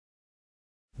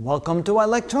Welcome to our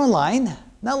lecture online.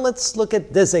 Now let's look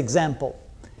at this example.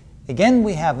 Again,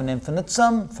 we have an infinite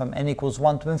sum from n equals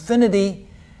 1 to infinity.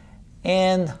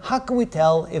 And how can we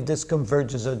tell if this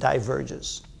converges or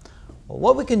diverges? Well,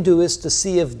 what we can do is to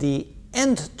see if the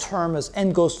nth term as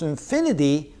n goes to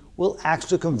infinity will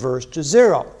actually converge to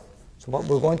 0. So what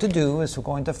we're going to do is we're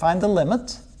going to find the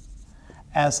limit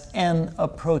as n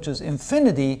approaches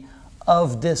infinity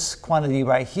of this quantity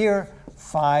right here,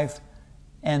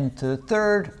 5n to the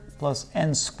third plus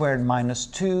n squared minus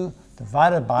 2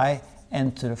 divided by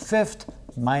n to the fifth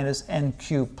minus n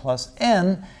cubed plus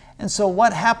n. And so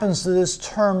what happens to this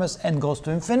term as n goes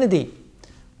to infinity?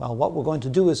 Well, what we're going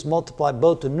to do is multiply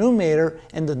both the numerator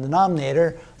and the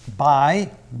denominator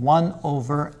by 1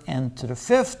 over n to the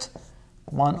fifth,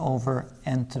 1 over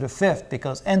n to the fifth,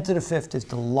 because n to the fifth is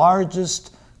the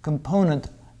largest component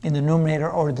in the numerator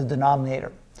or the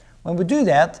denominator. When we do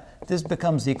that, this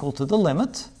becomes equal to the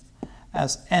limit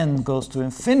as n goes to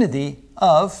infinity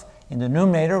of, in the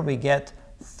numerator we get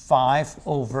 5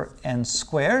 over n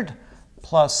squared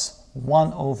plus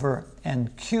 1 over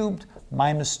n cubed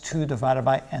minus 2 divided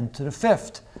by n to the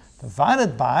fifth,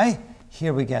 divided by,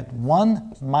 here we get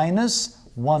 1 minus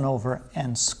 1 over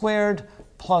n squared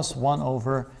plus 1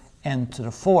 over n to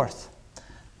the fourth.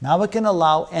 Now we can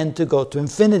allow n to go to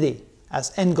infinity.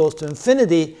 As n goes to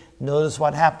infinity, notice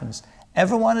what happens.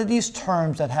 Every one of these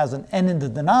terms that has an n in the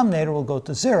denominator will go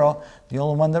to 0. The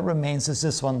only one that remains is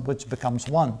this one, which becomes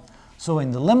 1. So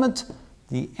in the limit,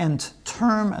 the nth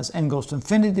term as n goes to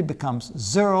infinity becomes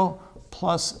 0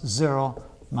 plus 0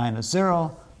 minus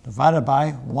 0 divided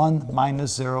by 1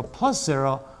 minus 0 plus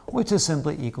 0, which is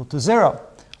simply equal to 0,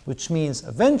 which means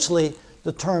eventually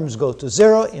the terms go to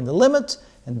 0 in the limit,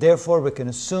 and therefore we can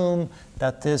assume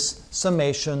that this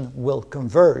summation will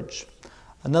converge.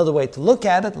 Another way to look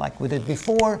at it, like we did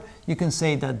before, you can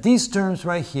say that these terms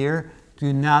right here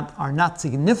are not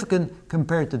significant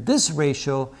compared to this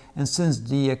ratio, and since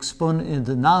the exponent in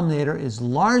the denominator is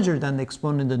larger than the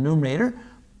exponent in the numerator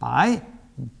by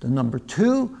the number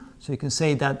 2, so you can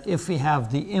say that if we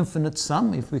have the infinite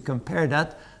sum, if we compare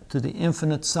that to the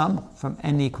infinite sum from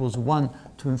n equals 1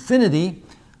 to infinity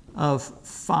of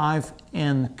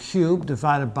 5n cubed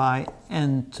divided by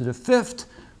n to the fifth,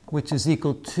 which is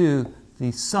equal to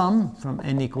the sum from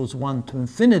n equals 1 to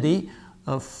infinity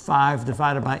of 5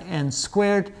 divided by n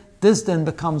squared, this then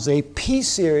becomes a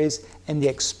p-series, and the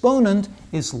exponent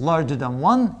is larger than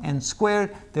 1, n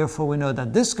squared. Therefore, we know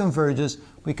that this converges.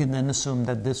 We can then assume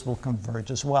that this will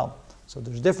converge as well. So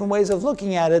there's different ways of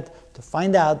looking at it to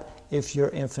find out if your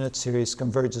infinite series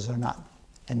converges or not.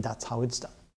 And that's how it's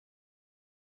done.